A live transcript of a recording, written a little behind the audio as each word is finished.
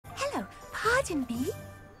pardon me?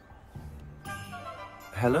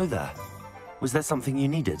 Hello there. Was there something you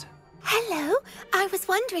needed? Hello. I was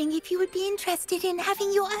wondering if you would be interested in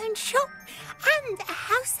having your own shop and a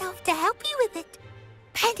house elf to help you with it.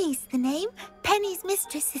 Penny's the name. Penny's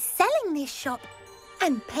mistress is selling this shop.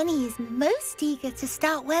 And Penny is most eager to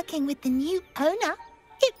start working with the new owner.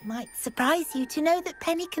 It might surprise you to know that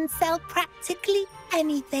Penny can sell practically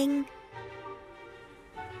anything.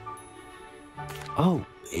 Oh,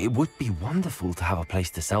 it would be wonderful to have a place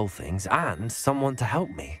to sell things and someone to help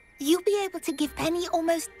me. You'll be able to give Penny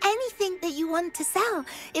almost anything that you want to sell.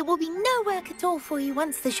 It will be no work at all for you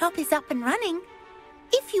once the shop is up and running.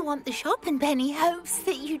 If you want the shop and Penny hopes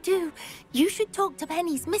that you do, you should talk to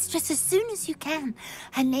Penny's mistress as soon as you can.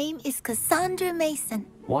 Her name is Cassandra Mason.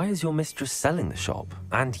 Why is your mistress selling the shop?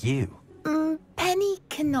 And you? Penny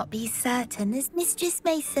cannot be certain as Mistress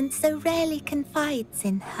Mason so rarely confides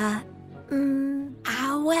in her.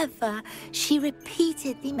 However, she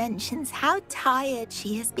repeatedly mentions how tired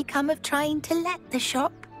she has become of trying to let the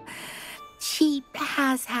shop. She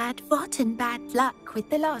has had rotten bad luck with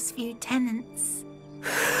the last few tenants.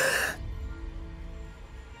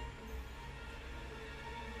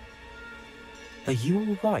 Are you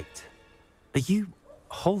all right? Are you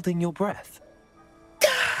holding your breath?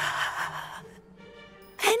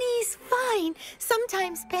 Penny's fine.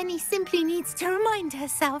 Sometimes Penny simply needs to remind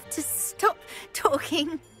herself to stop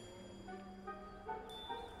talking.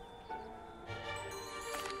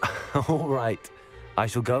 All right. I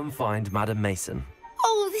shall go and find Madam Mason.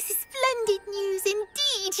 Oh, this is splendid news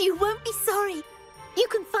indeed. You won't be sorry. You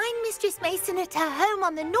can find Mistress Mason at her home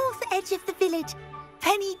on the north edge of the village.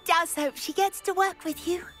 Penny does hope she gets to work with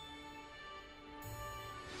you.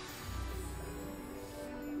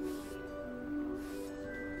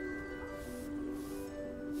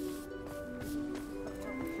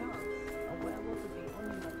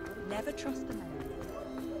 Never trust a man.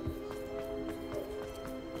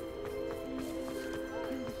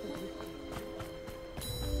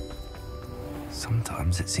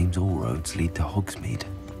 Sometimes it seems all roads lead to Hogsmeade.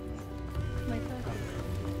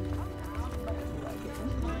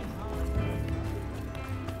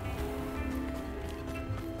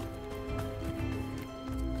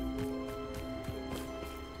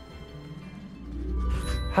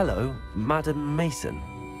 Hello, Madam Mason.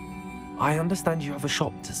 I understand you have a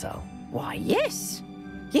shop to sell. Why, yes.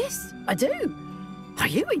 Yes, I do. Are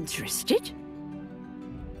you interested?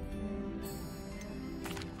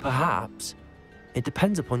 Perhaps. It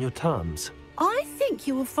depends upon your terms. I think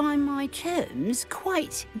you will find my terms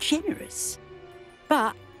quite generous.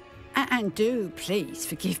 But, and do please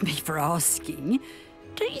forgive me for asking,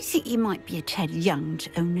 don't you think you might be a tad young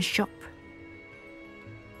to own a shop?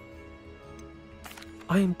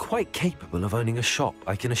 I am quite capable of owning a shop,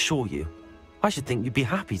 I can assure you. I should think you'd be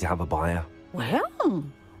happy to have a buyer. Well,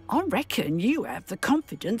 I reckon you have the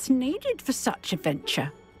confidence needed for such a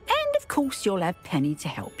venture. And of course you'll have Penny to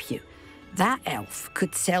help you. That elf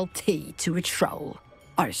could sell tea to a troll.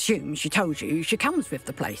 I assume she told you she comes with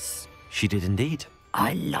the place. She did indeed.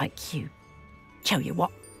 I like you. Tell you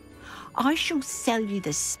what, I shall sell you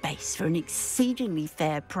the space for an exceedingly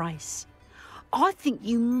fair price. I think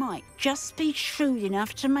you might just be shrewd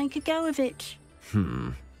enough to make a go of it.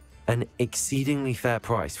 An exceedingly fair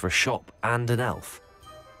price for a shop and an elf.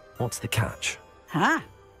 What's the catch? Ha!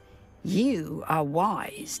 You are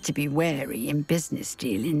wise to be wary in business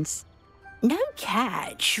dealings. No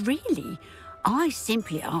catch, really. I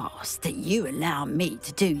simply ask that you allow me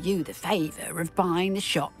to do you the favour of buying the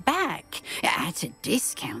shop back, at a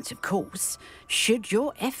discount, of course, should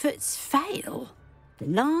your efforts fail. The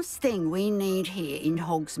last thing we need here in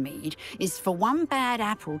Hogsmeade is for one bad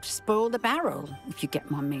apple to spoil the barrel, if you get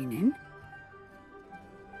my meaning.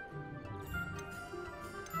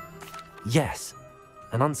 Yes.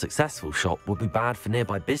 An unsuccessful shop would be bad for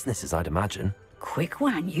nearby businesses, I'd imagine. Quick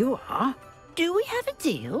one you are. Do we have a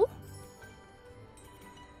deal?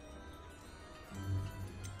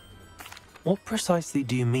 What precisely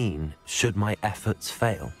do you mean, should my efforts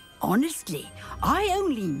fail? Honestly, I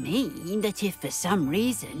only mean that if for some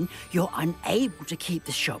reason you're unable to keep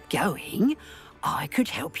the shop going, I could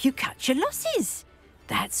help you cut your losses.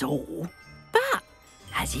 That's all. But,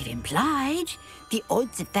 as you've implied, the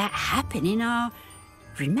odds of that happening are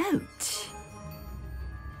remote.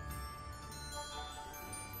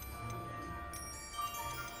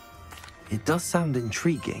 It does sound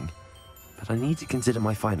intriguing, but I need to consider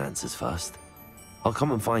my finances first. I'll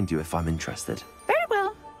come and find you if I'm interested. Very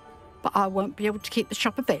well, but I won't be able to keep the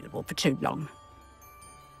shop available for too long.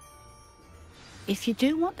 If you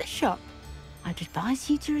do want the shop, I'd advise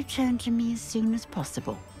you to return to me as soon as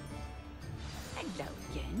possible. Hello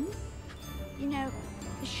again. You know,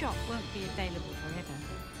 the shop won't be available forever.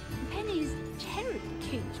 Penny is terribly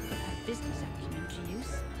keen to put her business acumen to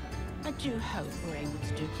use. I do hope we're able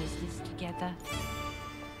to do business together.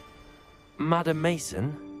 Madam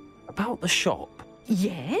Mason, about the shop.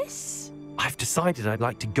 Yes? I've decided I'd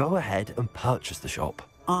like to go ahead and purchase the shop.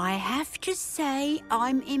 I have to say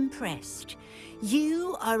I'm impressed.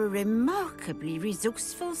 You are a remarkably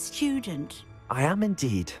resourceful student. I am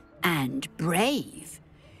indeed. And brave.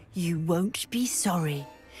 You won't be sorry.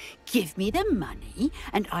 Give me the money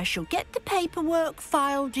and I shall get the paperwork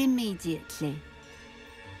filed immediately.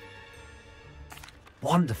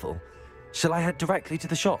 Wonderful. Shall I head directly to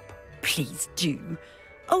the shop? Please do.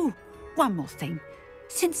 Oh, one more thing.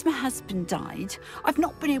 Since my husband died, I've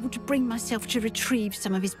not been able to bring myself to retrieve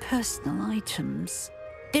some of his personal items.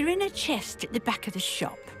 They're in a chest at the back of the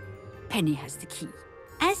shop. Penny has the key.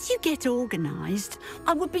 As you get organised,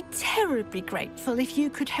 I would be terribly grateful if you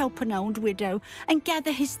could help an old widow and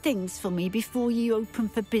gather his things for me before you open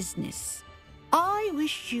for business. I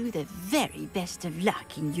wish you the very best of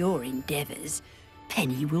luck in your endeavours.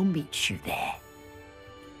 Penny will meet you there.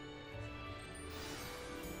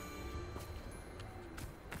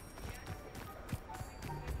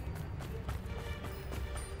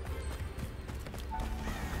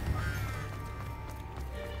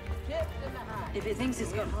 If it thinks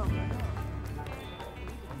it's got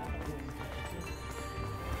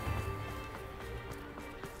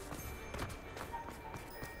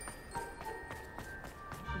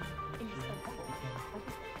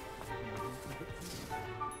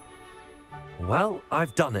Well,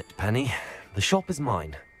 I've done it, Penny. The shop is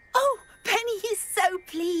mine. Oh, Penny is so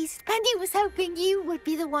pleased. Penny was hoping you would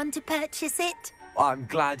be the one to purchase it. I'm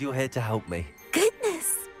glad you're here to help me.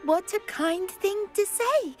 Goodness, what a kind thing to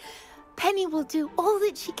say. Penny will do all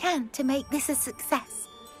that she can to make this a success.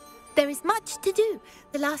 There is much to do.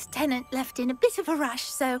 The last tenant left in a bit of a rush,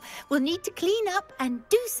 so we'll need to clean up and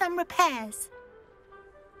do some repairs.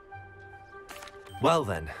 Well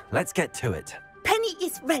then, let's get to it. Penny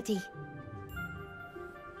is ready.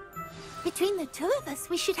 Between the two of us,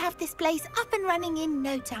 we should have this place up and running in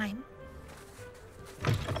no time.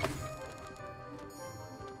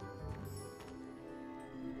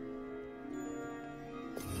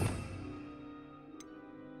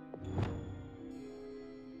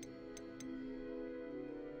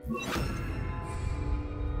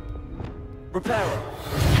 Repairer.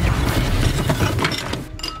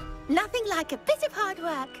 Nothing like a bit of hard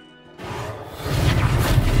work.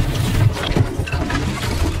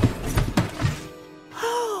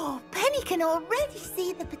 Oh, Penny can already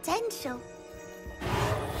see the potential.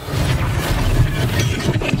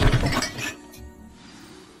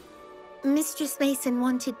 Mistress Mason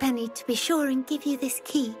wanted Penny to be sure and give you this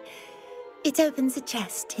key. It opens a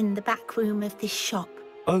chest in the back room of this shop.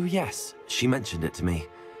 Oh yes, she mentioned it to me.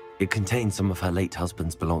 It contains some of her late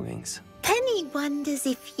husband's belongings. Penny wonders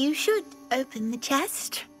if you should open the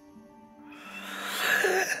chest.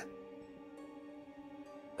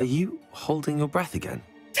 Are you holding your breath again?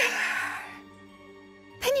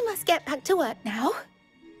 Penny must get back to work now.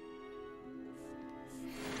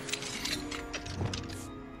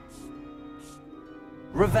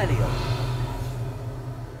 Revelio.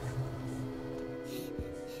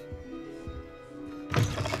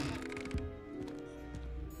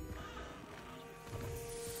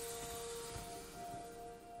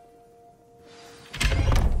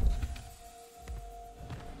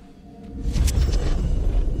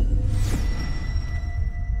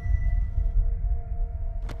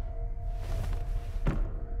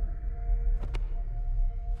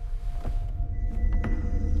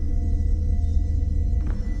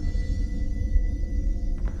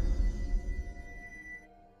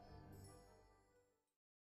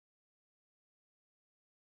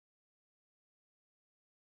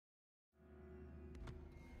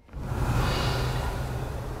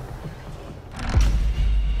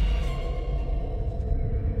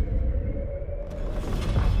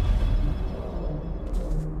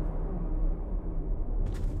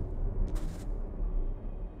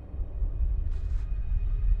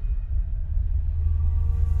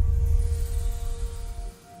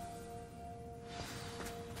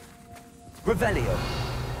 Revelio.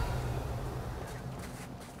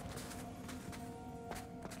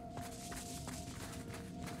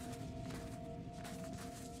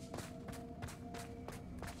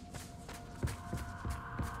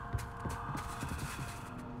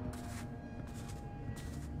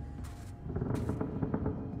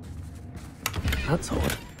 That's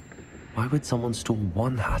odd. Why would someone store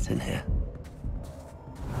one hat in here?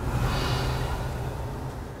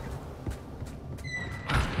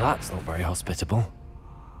 That's not very hospitable.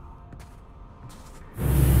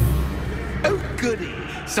 goody.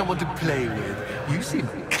 Someone to play with. You seem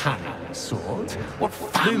a cunning sort. What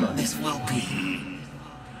fun this will be.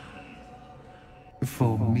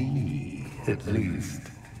 For me, at least.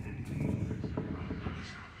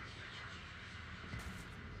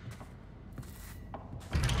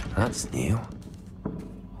 That's new.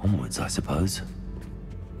 Onwards, I suppose.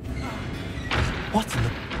 What in the...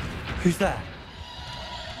 Who's there?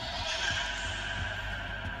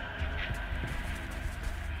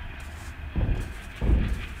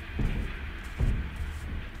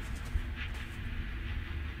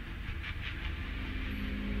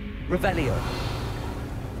 Revelio.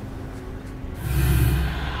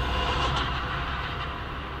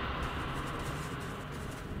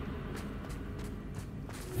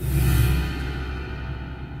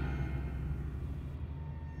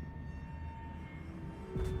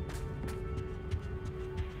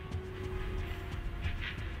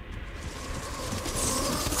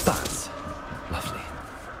 That's lovely.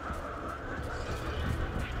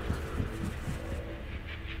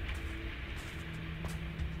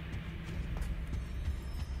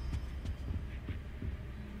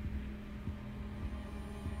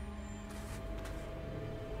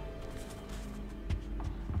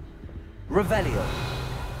 Revelio.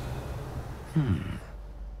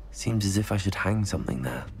 Seems as if I should hang something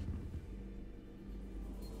there.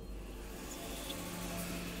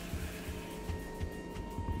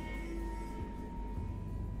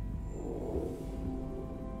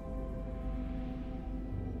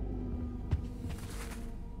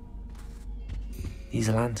 These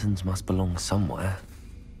lanterns must belong somewhere.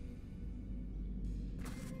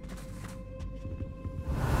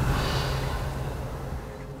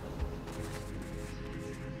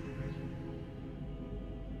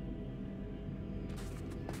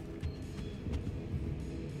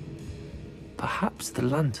 Perhaps the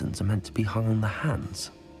lanterns are meant to be hung on the hands.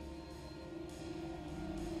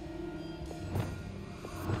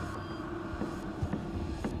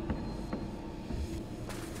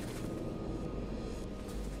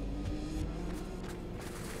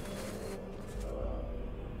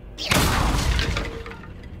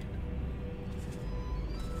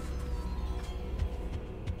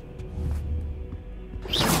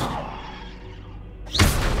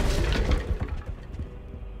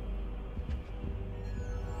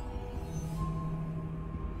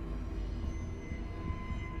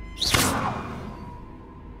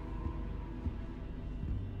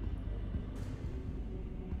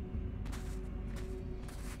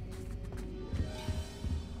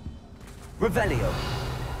 Revelio.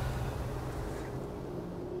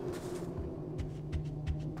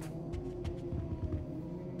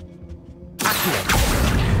 Accio.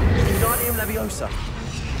 Wingardium Leviosa.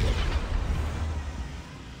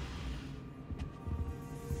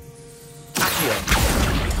 Accio.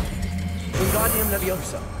 Wingardium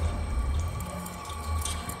Leviosa.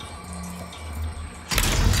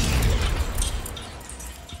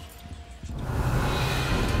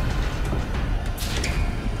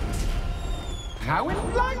 How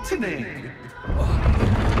enlightening!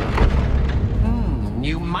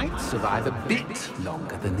 You might survive a bit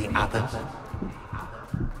longer than the others.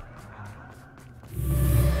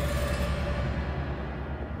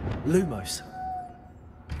 Lumos.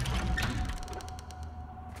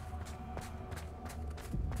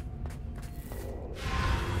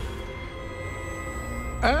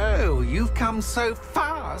 Oh, you've come so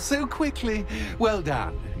far, so quickly. Well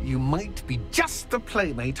done. You might be just the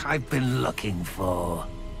playmate I've been looking for.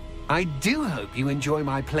 I do hope you enjoy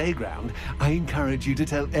my playground. I encourage you to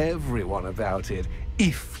tell everyone about it.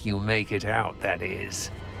 If you make it out, that is.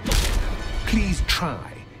 Please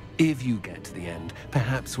try. If you get to the end,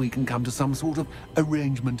 perhaps we can come to some sort of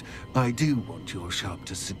arrangement. I do want your shop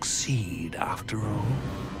to succeed, after all.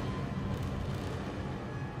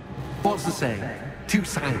 What's the saying? Two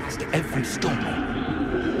sides to every story.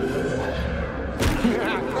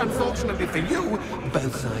 Unfortunately for you,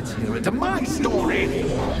 both sides hear it to my story.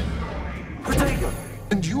 Protego!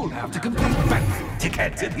 And you'll have to complete both to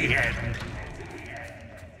get to the end.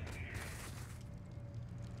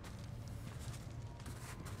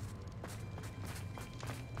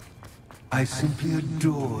 I simply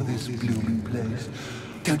adore this blooming place.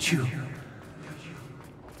 Don't you?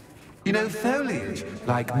 You know, foliage,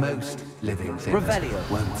 like most living things, Revelio.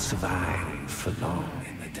 won't survive for long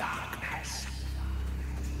in the darkness.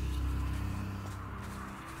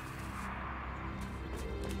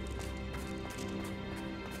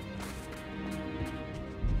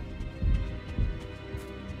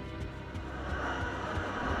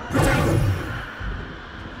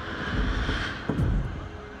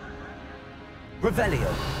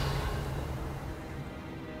 Revelio.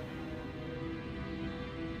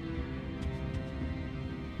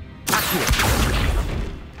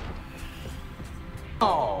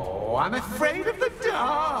 I'm afraid of the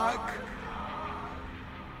dark.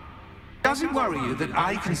 Does it worry you that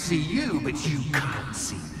I can see you, but you can't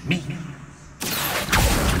see me?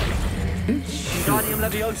 Wingardium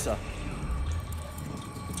Leviosa.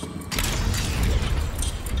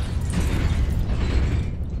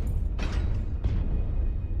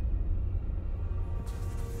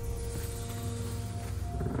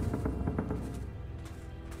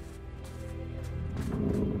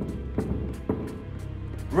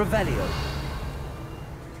 Revelio.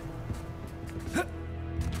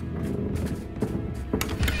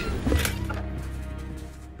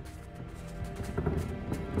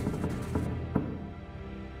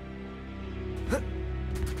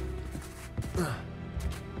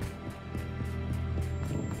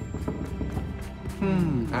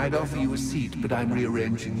 I'd offer you a seat, but I'm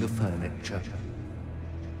rearranging the furniture.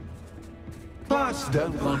 Plus,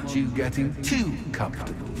 don't want you getting too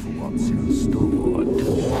comfortable for what's in store.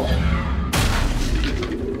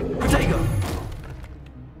 Protego.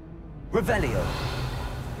 Revelio.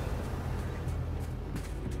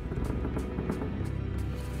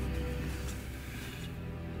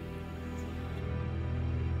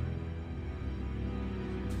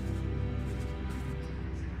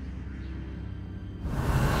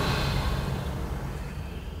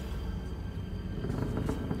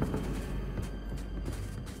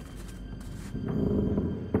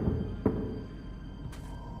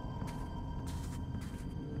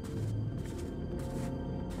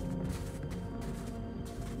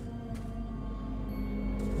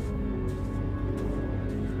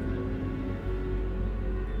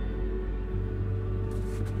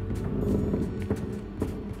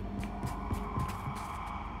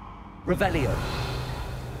 Revelio.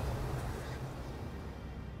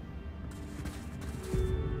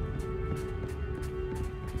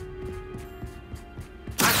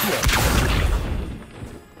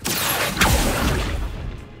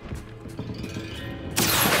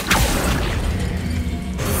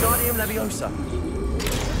 Wingardium Leviosa.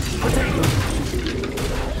 Protego.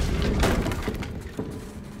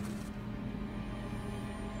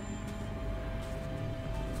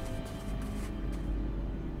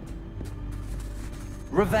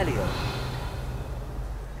 Revelio.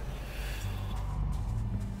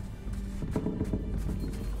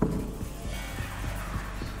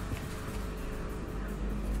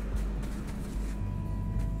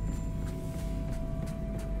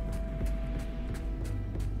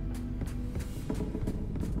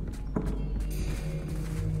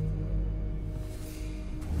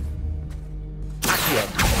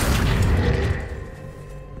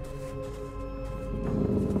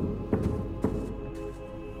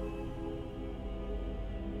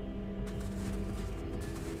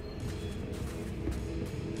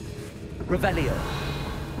 Revelio.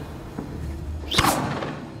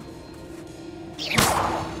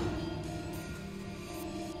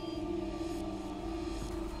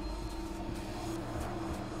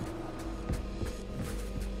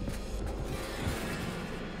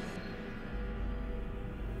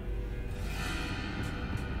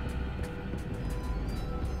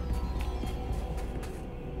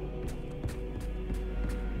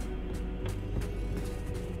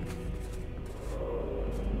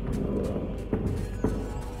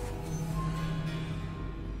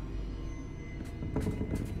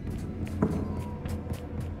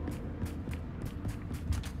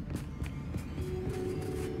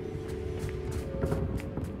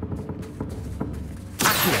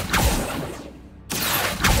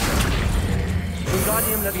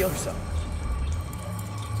 Wingardium Leviosa.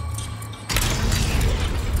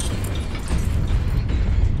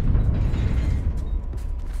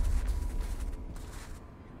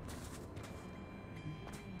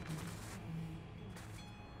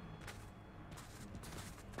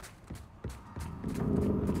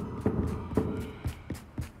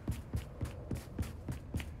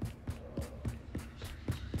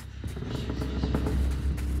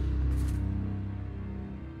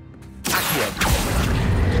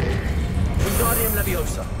 Wingardium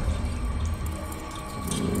Leviosa.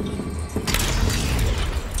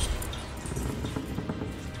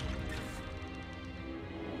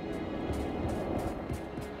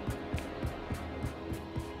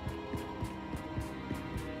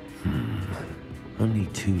 Only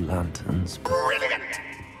 2 lanterns, but... Brilliant!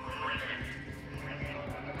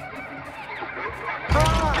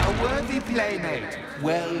 Ah, a worthy playmate.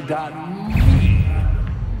 Well done, me.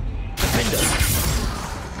 Defender.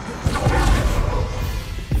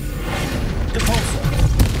 Depulsor.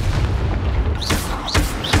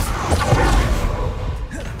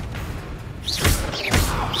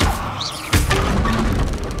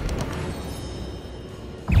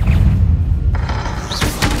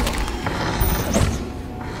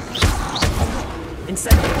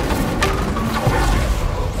 Incendio!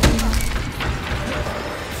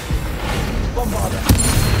 Bombarda!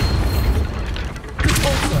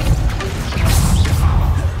 Repulsor!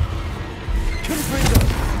 Confringo!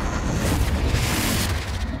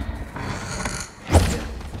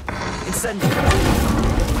 Incendio!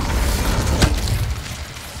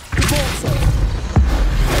 Repulsor!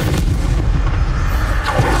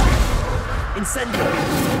 Incendio!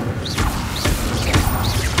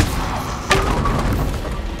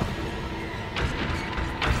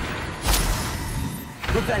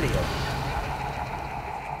 Revelio.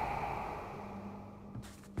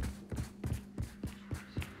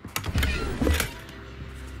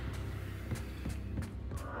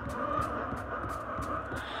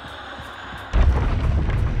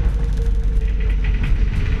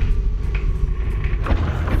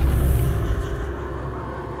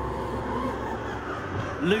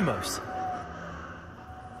 Lumos.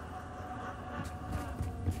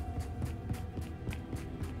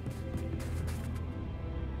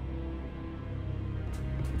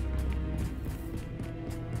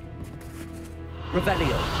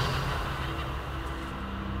 Revelio.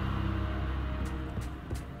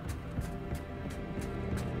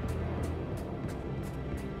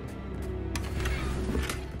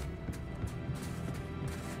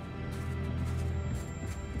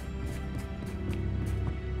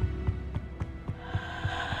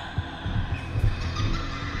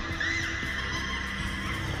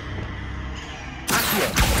 Accio.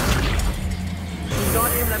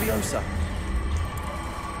 Wingardium Leviosa.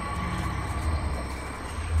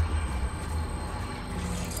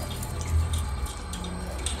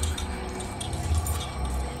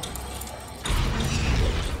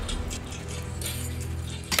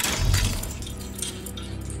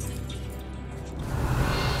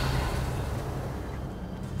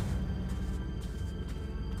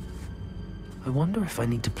 I wonder if I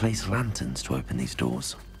need to place lanterns to open these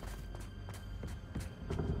doors.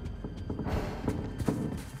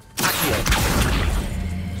 Accio.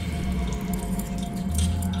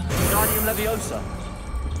 Wingardium Leviosa.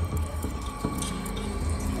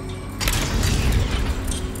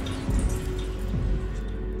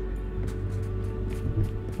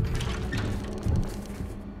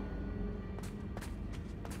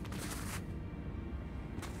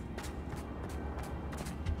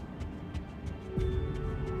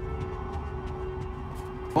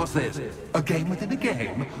 What's this? A game within a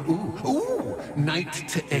game? Ooh, knight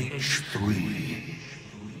to H3.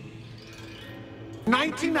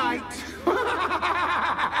 Nighty-night!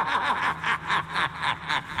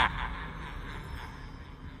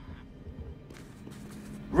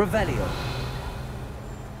 Revelio.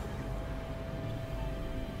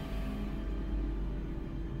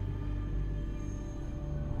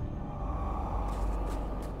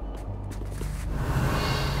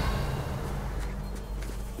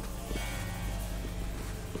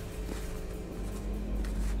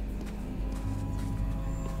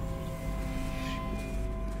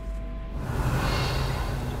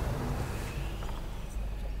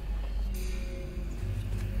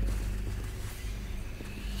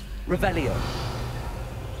 Revelio.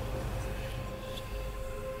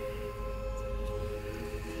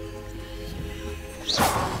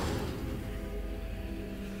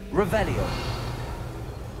 Revelio.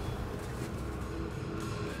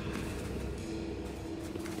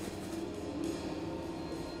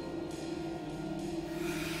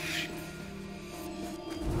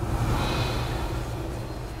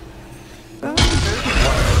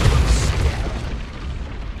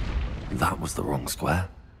 That was the wrong square.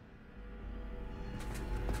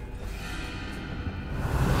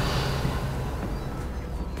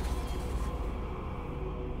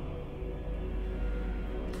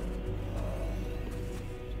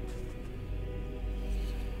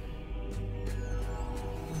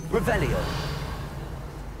 Revelio.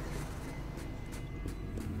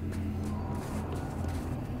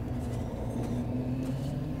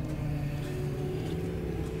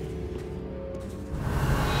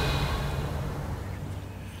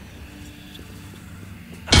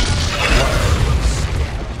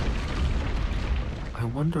 I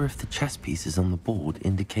wonder if the chess pieces on the board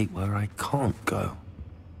indicate where I can't go.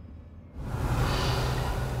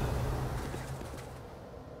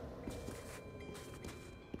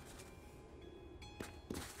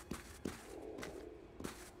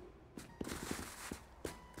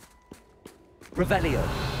 Revelio.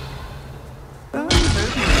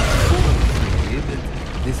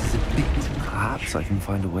 This is a bit. Perhaps I can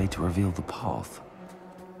find a way to reveal the path.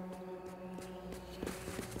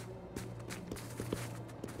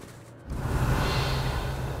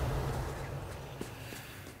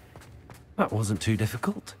 That wasn't too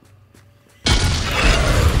difficult.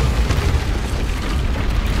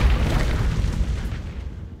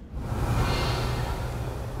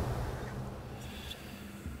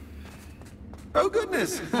 Oh,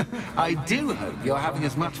 goodness! I do hope you're having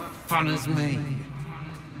as much fun as me.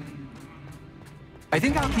 I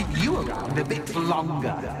think I'll keep you around a bit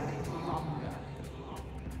longer.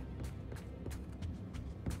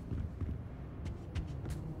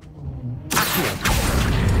 Accio!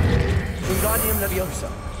 Wingardium Leviosa!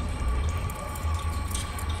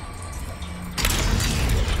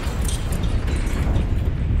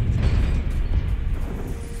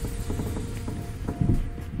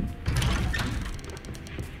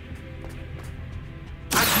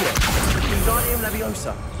 Wingardium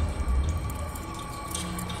Leviosa.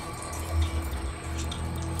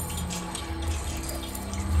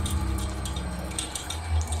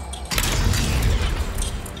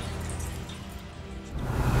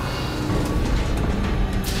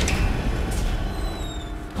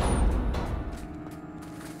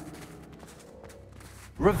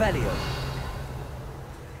 Revelio.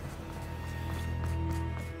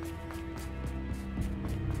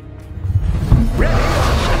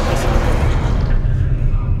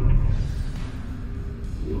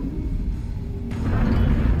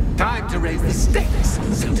 Time to raise the stakes,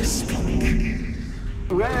 so to speak.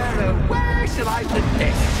 Where shall I put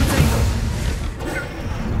this?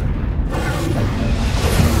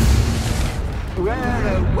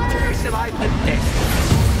 Where shall I put this?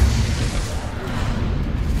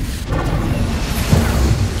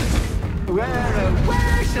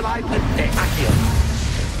 Where shall I put this? Accio.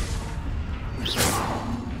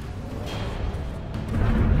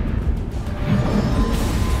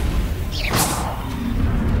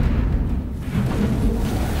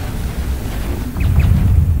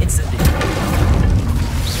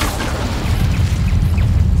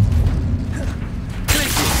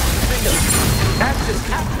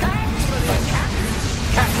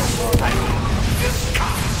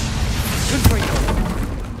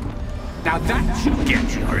 Now that should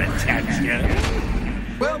get your attention.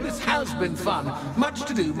 Well, this has been fun. Much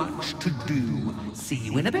to do, much to do. See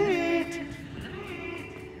you in a bit.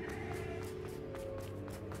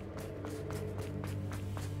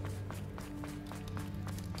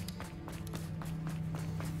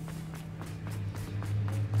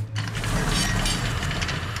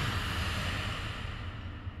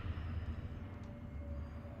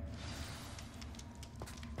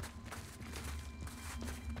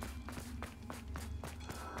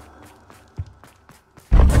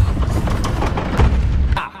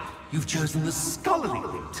 You've chosen the scholarly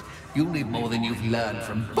route. You'll need more than you've learned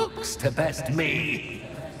from books to best me.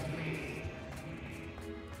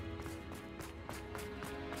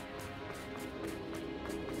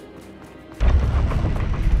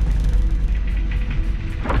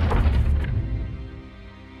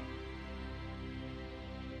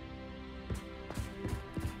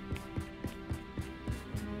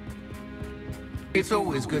 It's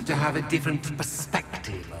always good to have a different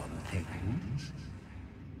perspective on things.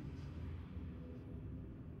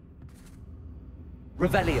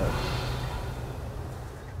 Revelio.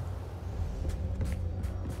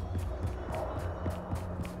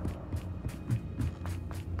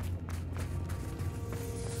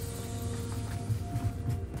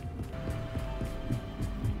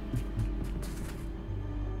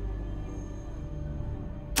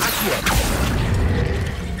 Accio.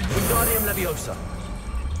 Wingardium Leviosa.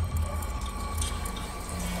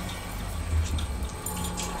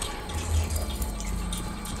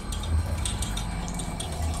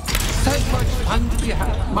 So much fun to be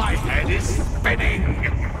had. My head is spinning.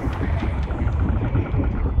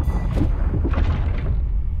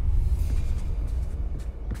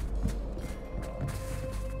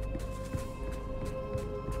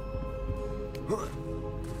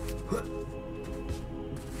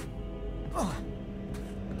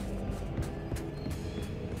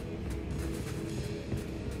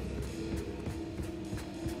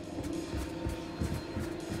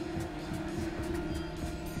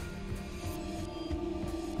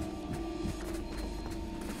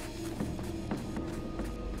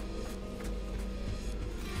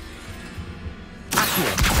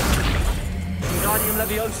 Wingardium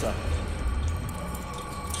Leviosa.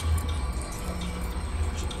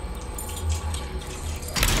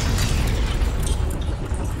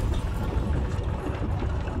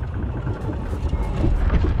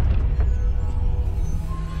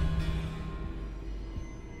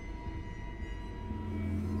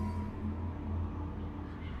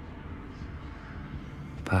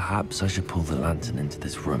 Perhaps I should pull the lantern into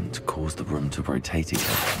this room to cause the room to rotate again.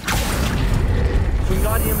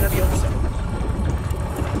 Wingardium Leviosa.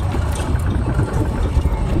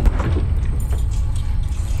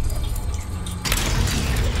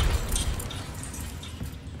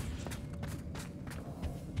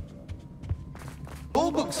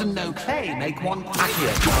 books and no play make one...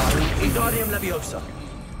 Accio. Wingardium Leviosa.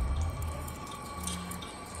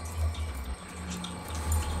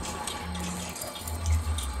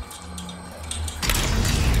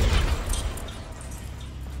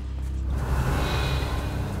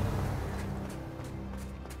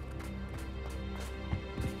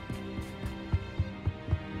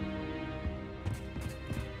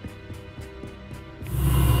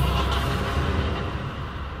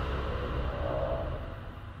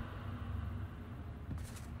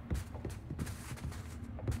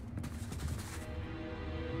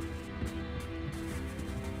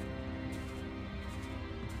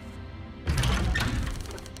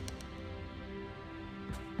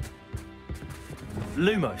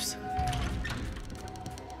 Lumos.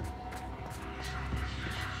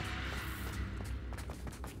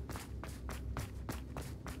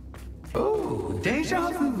 Oh, deja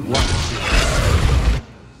vu.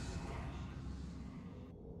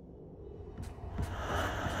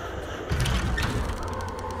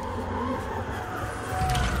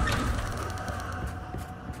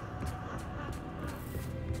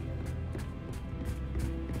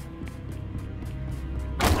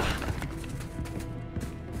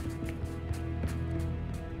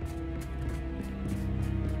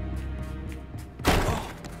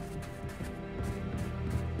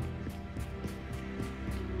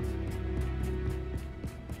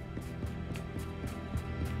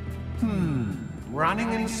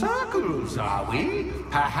 Running in circles, are we?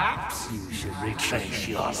 Perhaps you should retrace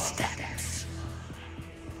your steps.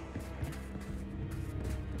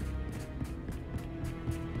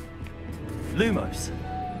 Lumos.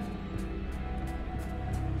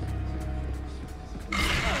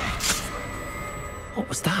 What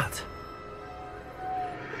was that?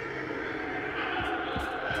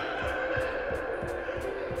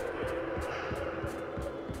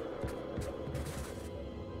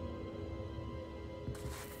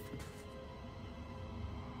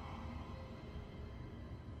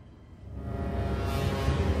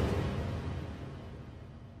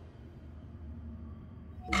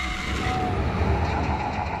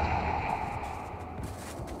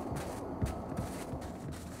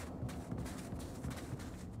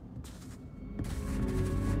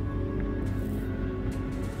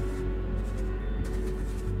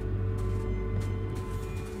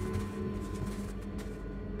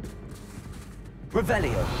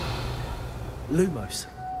 Revelio. Lumos.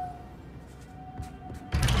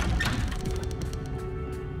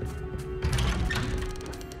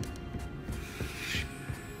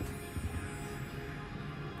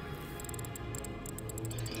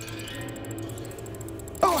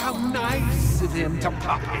 Oh, how nice of him to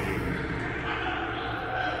pop in.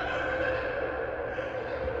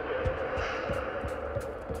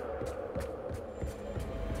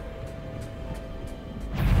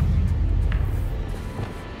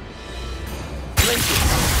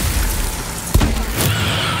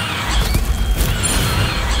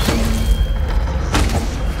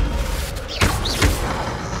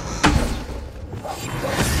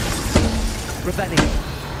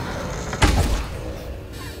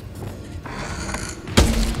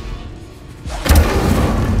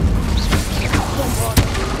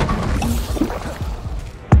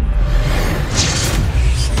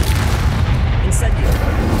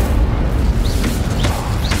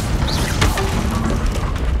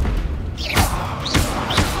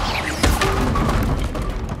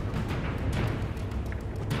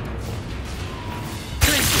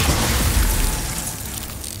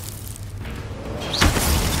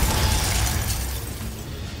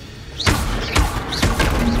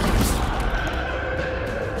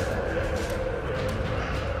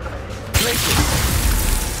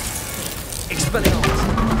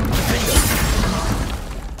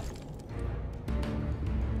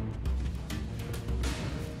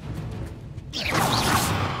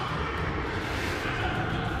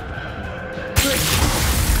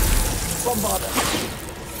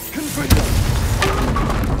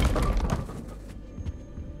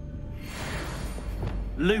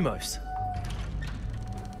 Lumos.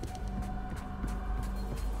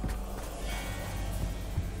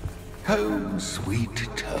 Home,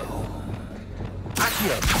 sweet home.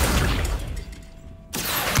 Accio.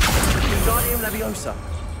 Wingardium Leviosa.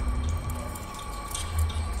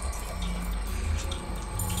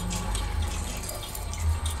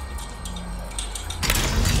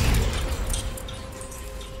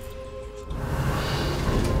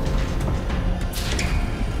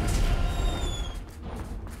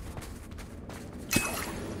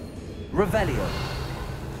 Revelio.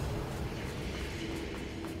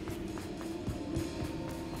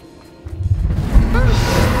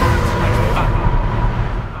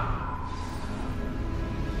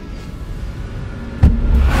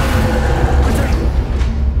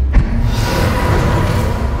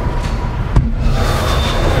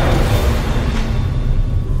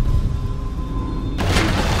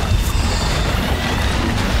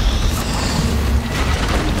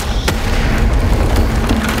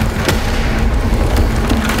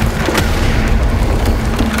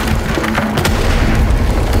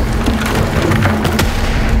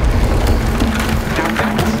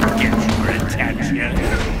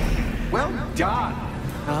 done.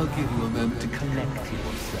 I'll give you a moment to collect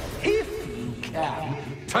yourself, if you can.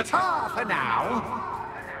 Ta-ta for now!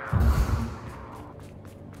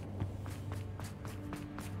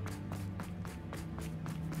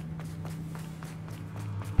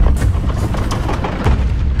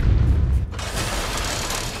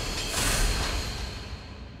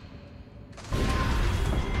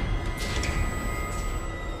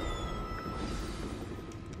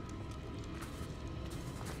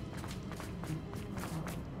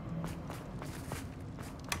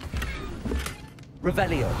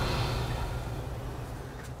 Revelio.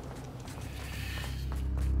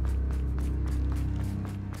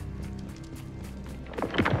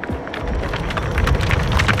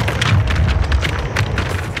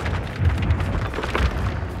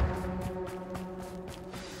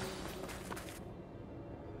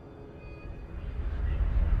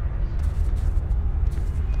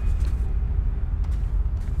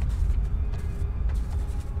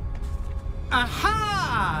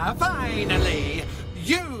 Aha! Finally!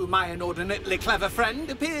 You, my inordinately clever friend,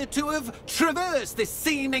 appear to have traversed this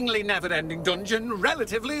seemingly never-ending dungeon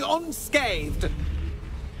relatively unscathed.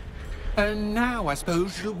 And now I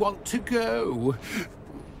suppose you'll want to go.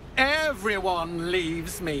 Everyone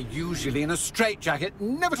leaves me, usually in a straitjacket,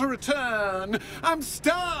 never to return. I'm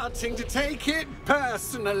starting to take it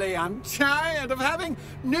personally. I'm tired of having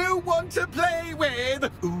no one to play with.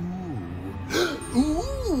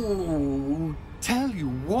 Ooh. Tell you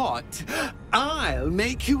what, I'll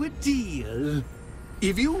make you a deal.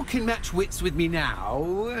 If you can match wits with me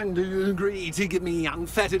now, and agree to give me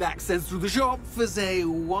unfettered access to the shop for, say,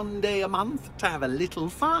 1 day a month to have a little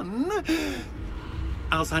fun,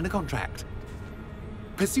 I'll sign a contract.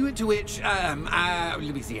 Pursuant to which, let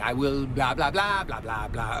me see, I will blah, blah, blah, blah, blah,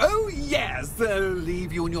 blah. Oh, yes,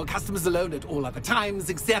 leave you and your customers alone at all other times,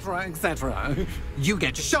 etc., etc. You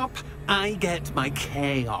get your shop, I get my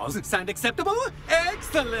chaos. Sound acceptable?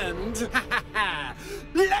 Excellent!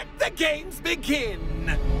 Let the games begin!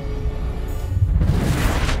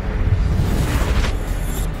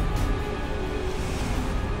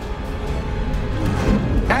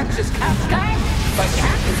 Catch is catch, but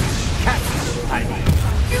catch, I mean,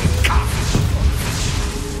 you catch.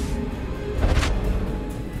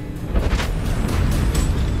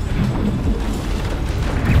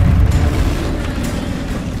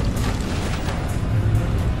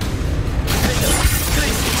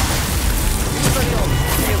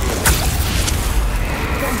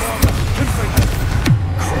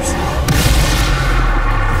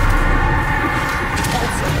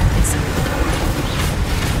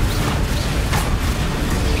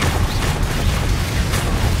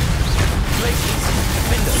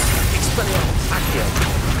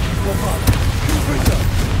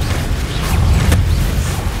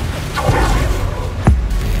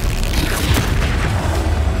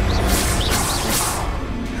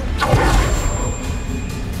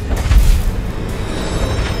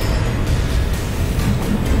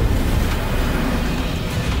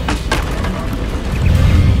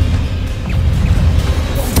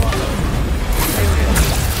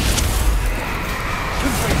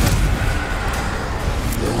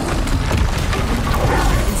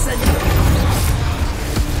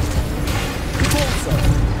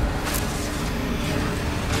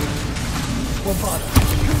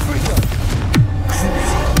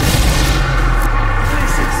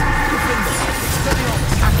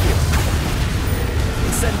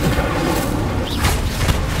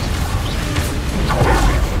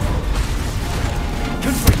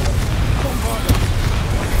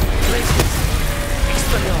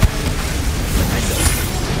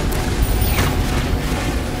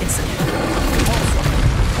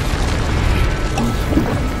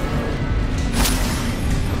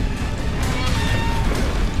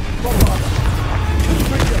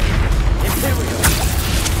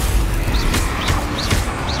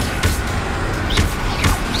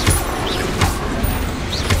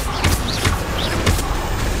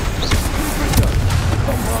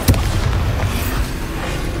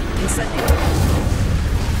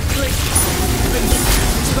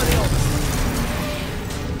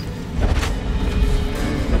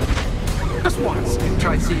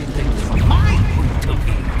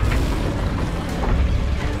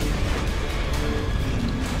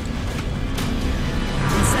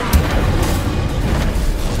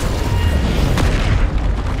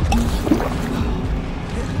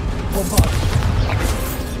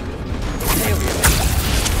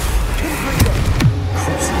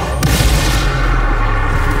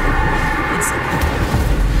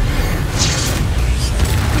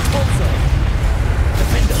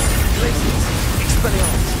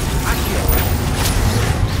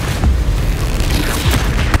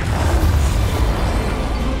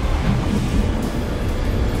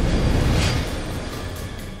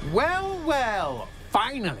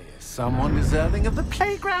 someone deserving of the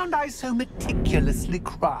playground I so meticulously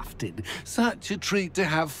crafted. Such a treat to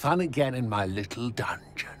have fun again in my little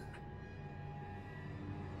dungeon.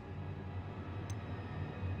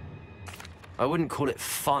 I wouldn't call it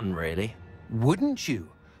fun, really. Wouldn't you?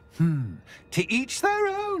 To each their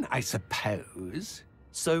own, I suppose.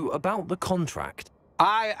 So, about the contract.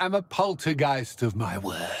 I am a poltergeist of my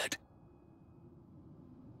word.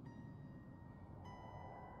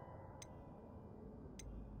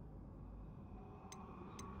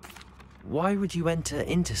 Why would you enter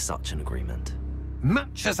into such an agreement?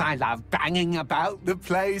 Much as I love banging about the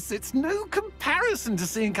place, it's no comparison to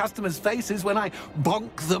seeing customers' faces when I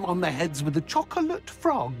bonk them on the heads with a chocolate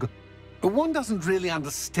frog. One doesn't really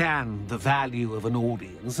understand the value of an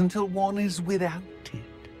audience until one is without it.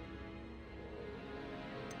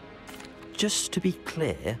 Just to be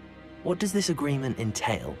clear, what does this agreement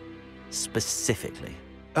entail, specifically?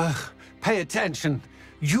 Pay attention.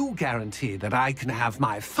 You guarantee that I can have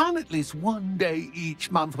my fun at least one day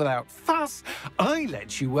each month without fuss. I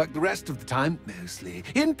let you work the rest of the time, mostly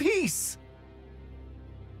in peace.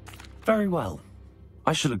 Very well.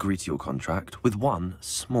 I shall agree to your contract with one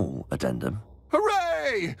small addendum.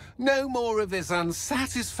 Hooray! No more of this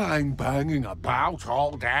unsatisfying banging about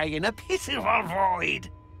all day in a pitiful void.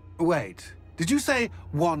 Wait, did you say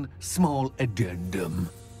one small addendum?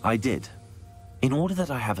 I did. In order that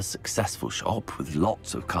I have a successful shop with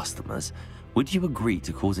lots of customers, would you agree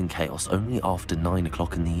to causing chaos only after 9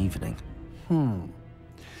 o'clock in the evening?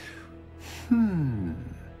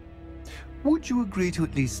 Would you agree to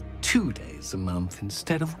at least 2 days a month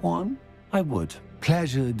instead of one? I would.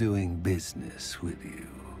 Pleasure doing business with you.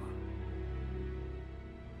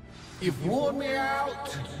 You've worn me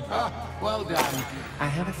out. Well done. I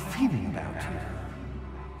had a feeling about you.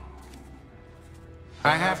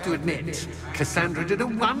 I have to admit, Cassandra did a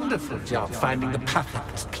wonderful job finding the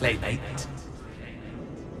perfect playmate.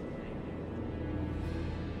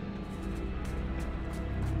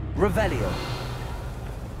 Revelio.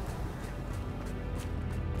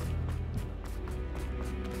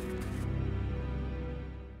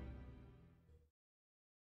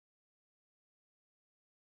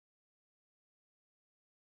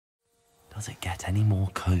 Does it get any more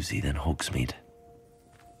cozy than Hogsmeade?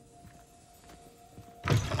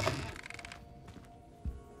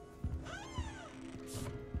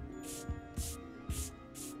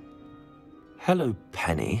 Hello,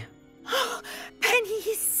 Penny. Penny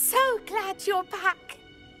is so glad you're back.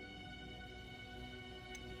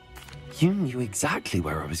 You knew exactly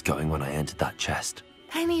where I was going when I entered that chest.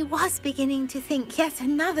 Penny was beginning to think yet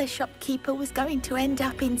another shopkeeper was going to end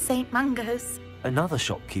up in St. Mungo's. Another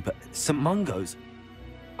shopkeeper? St. Mungo's?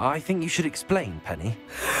 I think you should explain, Penny.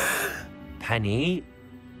 Penny,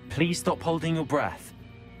 please stop holding your breath.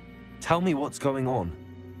 Tell me what's going on.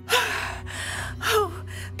 Oh,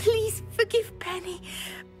 please forgive Penny.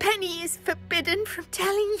 Penny is forbidden from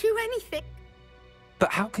telling you anything.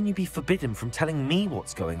 But how can you be forbidden from telling me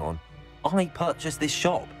what's going on? I purchased this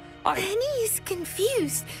shop. Penny is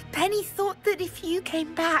confused. Penny thought that if you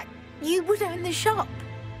came back, you would own the shop.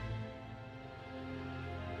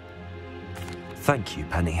 Thank you,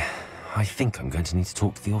 Penny. I think I'm going to need to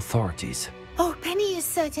talk to the authorities. Oh, Penny is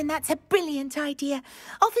certain that's a brilliant idea.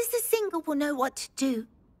 Officer Singer will know what to do.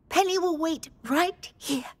 Penny will wait right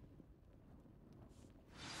here.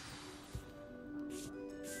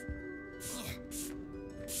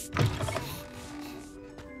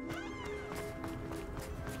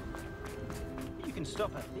 You can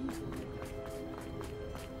stop at these.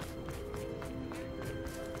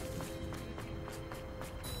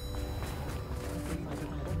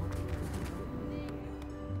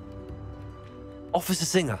 Officer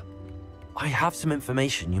Singer, I have some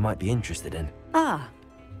information you might be interested in. Ah,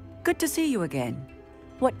 good to see you again.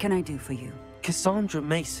 What can I do for you? Cassandra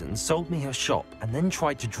Mason sold me her shop and then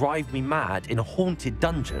tried to drive me mad in a haunted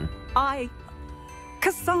dungeon.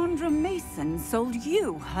 Cassandra Mason sold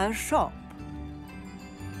you her shop.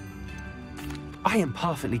 I am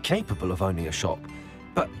perfectly capable of owning a shop,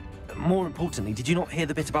 but more importantly, did you not hear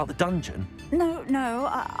the bit about the dungeon? No,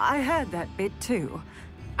 I heard that bit too.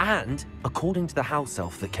 And, according to the house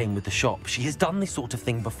elf that came with the shop, she has done this sort of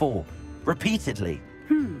thing before. Repeatedly.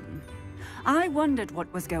 I wondered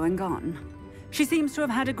what was going on. She seems to have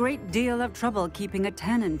had a great deal of trouble keeping a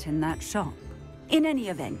tenant in that shop. In any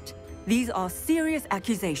event, these are serious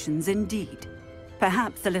accusations indeed.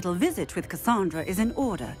 Perhaps a little visit with Cassandra is in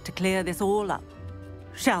order to clear this all up.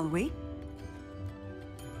 Shall we?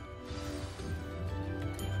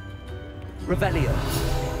 Revelio.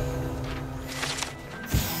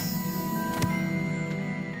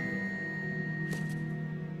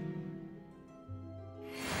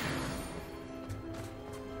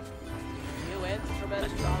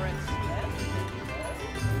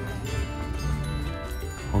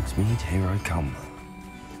 Hogsmeade, here I come.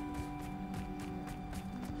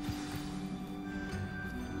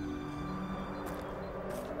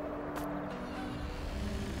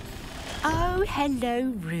 Oh,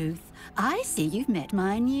 hello, Ruth. I see you've met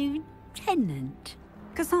my new tenant.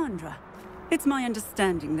 Cassandra, it's my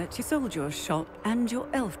understanding that you sold your shop and your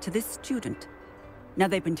elf to this student. Now,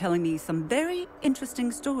 they've been telling me some very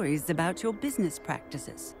interesting stories about your business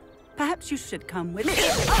practices. Perhaps you should come with me.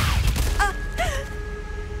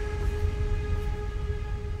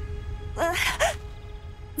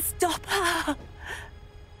 Stop her!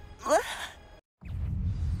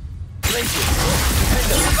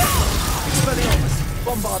 Expelliarmus!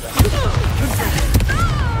 Bombarder!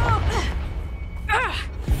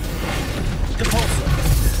 Depulsor!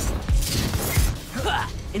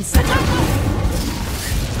 Incendiary!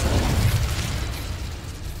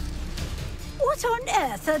 What on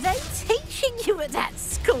earth are they teaching you at that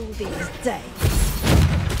school these days?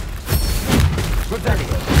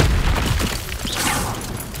 Revelio!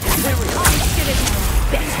 I should have known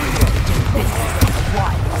better than to do business with a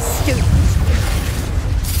wild student.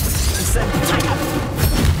 Incendiary!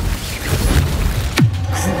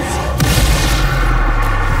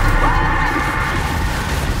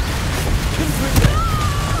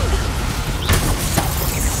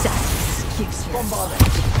 Excuse me. Bombarder!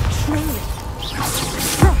 Truly.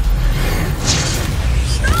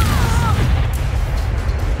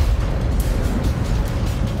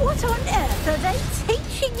 What on earth are they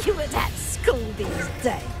teaching you at that school these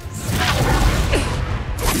days?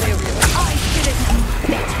 I should have known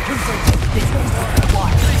better than to do business with a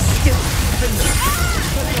wild student.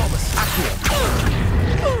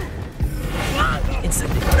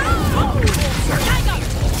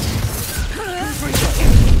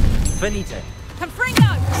 Benite. Confringo!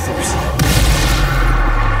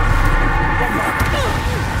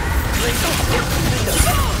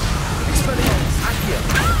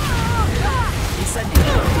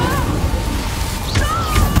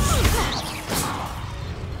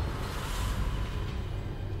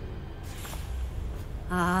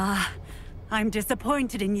 Ah, I'm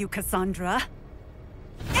disappointed in you, Cassandra.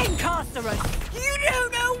 Incarcerate! You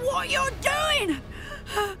don't know what you're doing!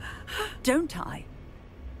 Don't I?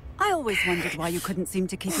 I always wondered why you couldn't seem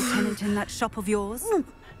to keep a tenant in that shop of yours.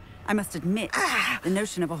 I must admit, the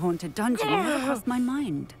notion of a haunted dungeon never crossed my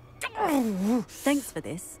mind. Thanks for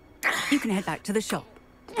this. You can head back to the shop.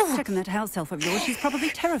 Check on that house elf of yours. She's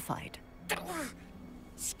probably terrified.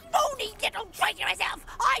 Scrawny little traitorous elf!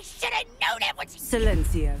 I should have known it was...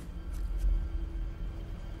 Silencio.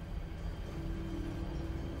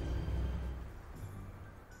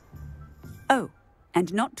 Oh,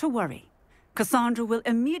 and not to worry. Cassandra will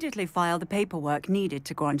immediately file the paperwork needed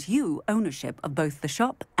to grant you ownership of both the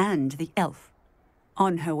shop and the elf.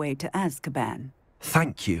 On her way to Azkaban.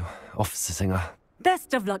 Thank you, Officer Singer.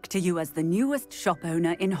 Best of luck to you as the newest shop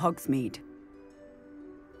owner in Hogsmeade.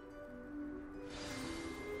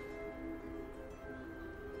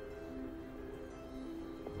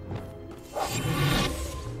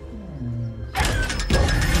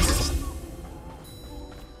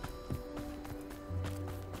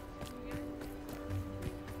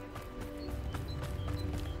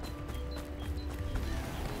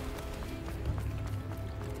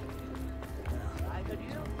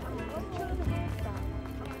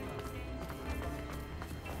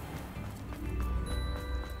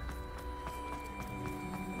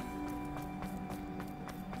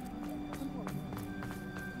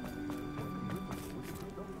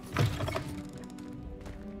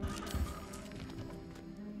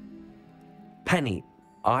 Penny,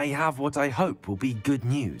 I have what I hope will be good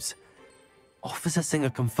news. Officer Singer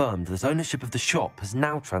confirmed that ownership of the shop has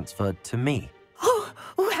now transferred to me. Oh,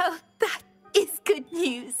 well, that is good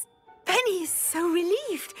news. Penny is so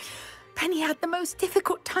relieved. Penny had the most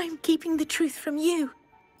difficult time keeping the truth from you.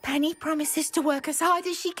 Penny promises to work as hard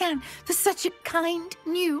as she can for such a kind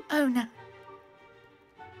new owner.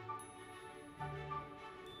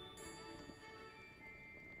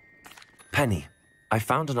 Penny, I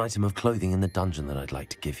found an item of clothing in the dungeon that I'd like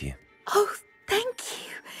to give you. Oh, thank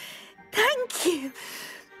you. Thank you.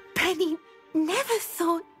 Penny never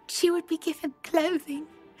thought she would be given clothing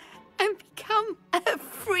and become a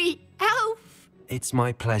free elf. It's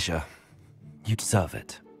my pleasure. You deserve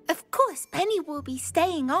it. Of course, Penny will be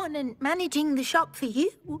staying on and managing the shop for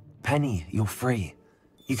you. Penny, you're free.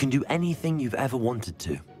 You can do anything you've ever wanted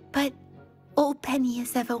to. But all Penny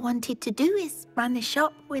has ever wanted to do is run a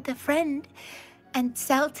shop with a friend and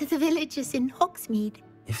sell to the villagers in Hogsmeade.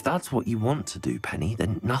 If that's what you want to do, Penny,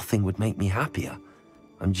 then nothing would make me happier.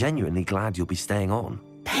 I'm genuinely glad you'll be staying on.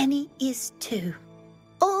 Penny is too.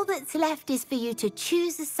 All that's left is for you to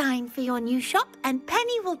choose a sign for your new shop, and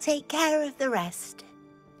Penny will take care of the rest.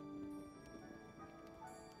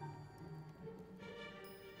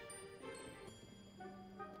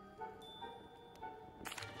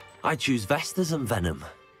 I choose Vestas and Venom.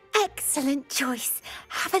 Excellent choice.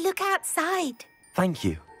 Have a look outside. Thank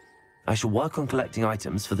you. I shall work on collecting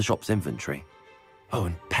items for the shop's inventory. Oh,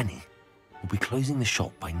 and Penny, we'll be closing the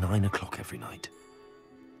shop by 9 o'clock every night.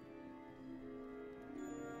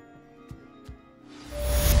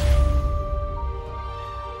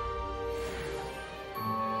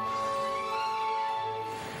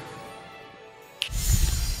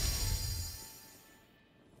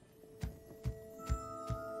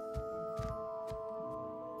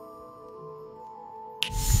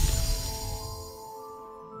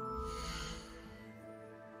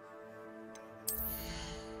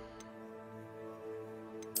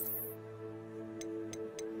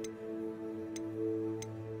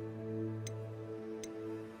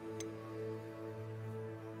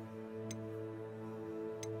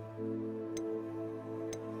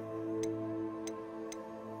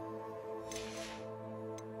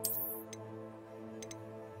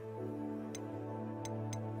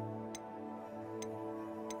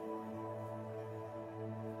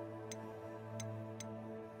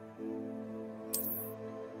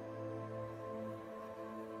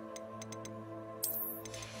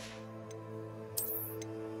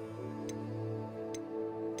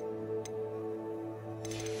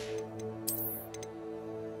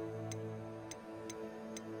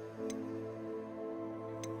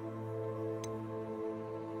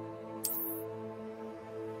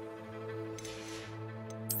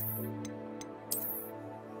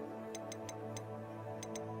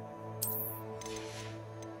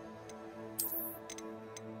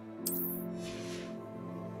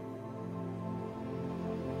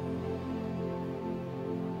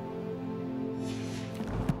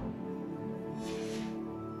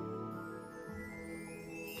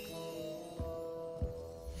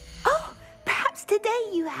 Today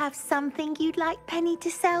you have something you'd like Penny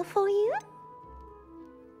to sell for you?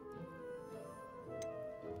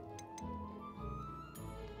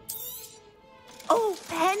 Oh,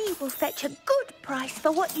 Penny will fetch a good price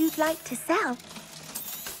for what you'd like to sell.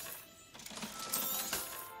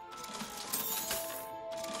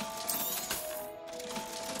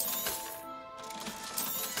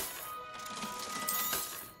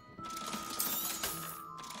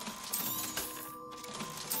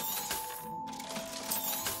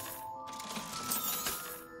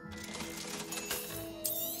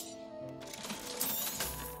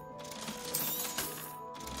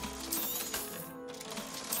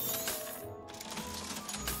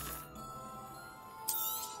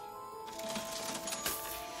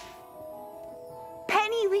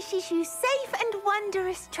 Wishes you safe and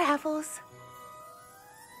wondrous travels.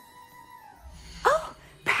 Oh,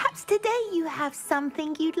 perhaps today you have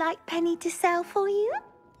something you'd like Penny to sell for you?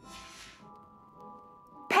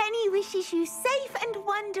 Penny wishes you safe and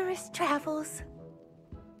wondrous travels.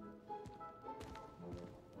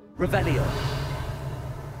 Revelio.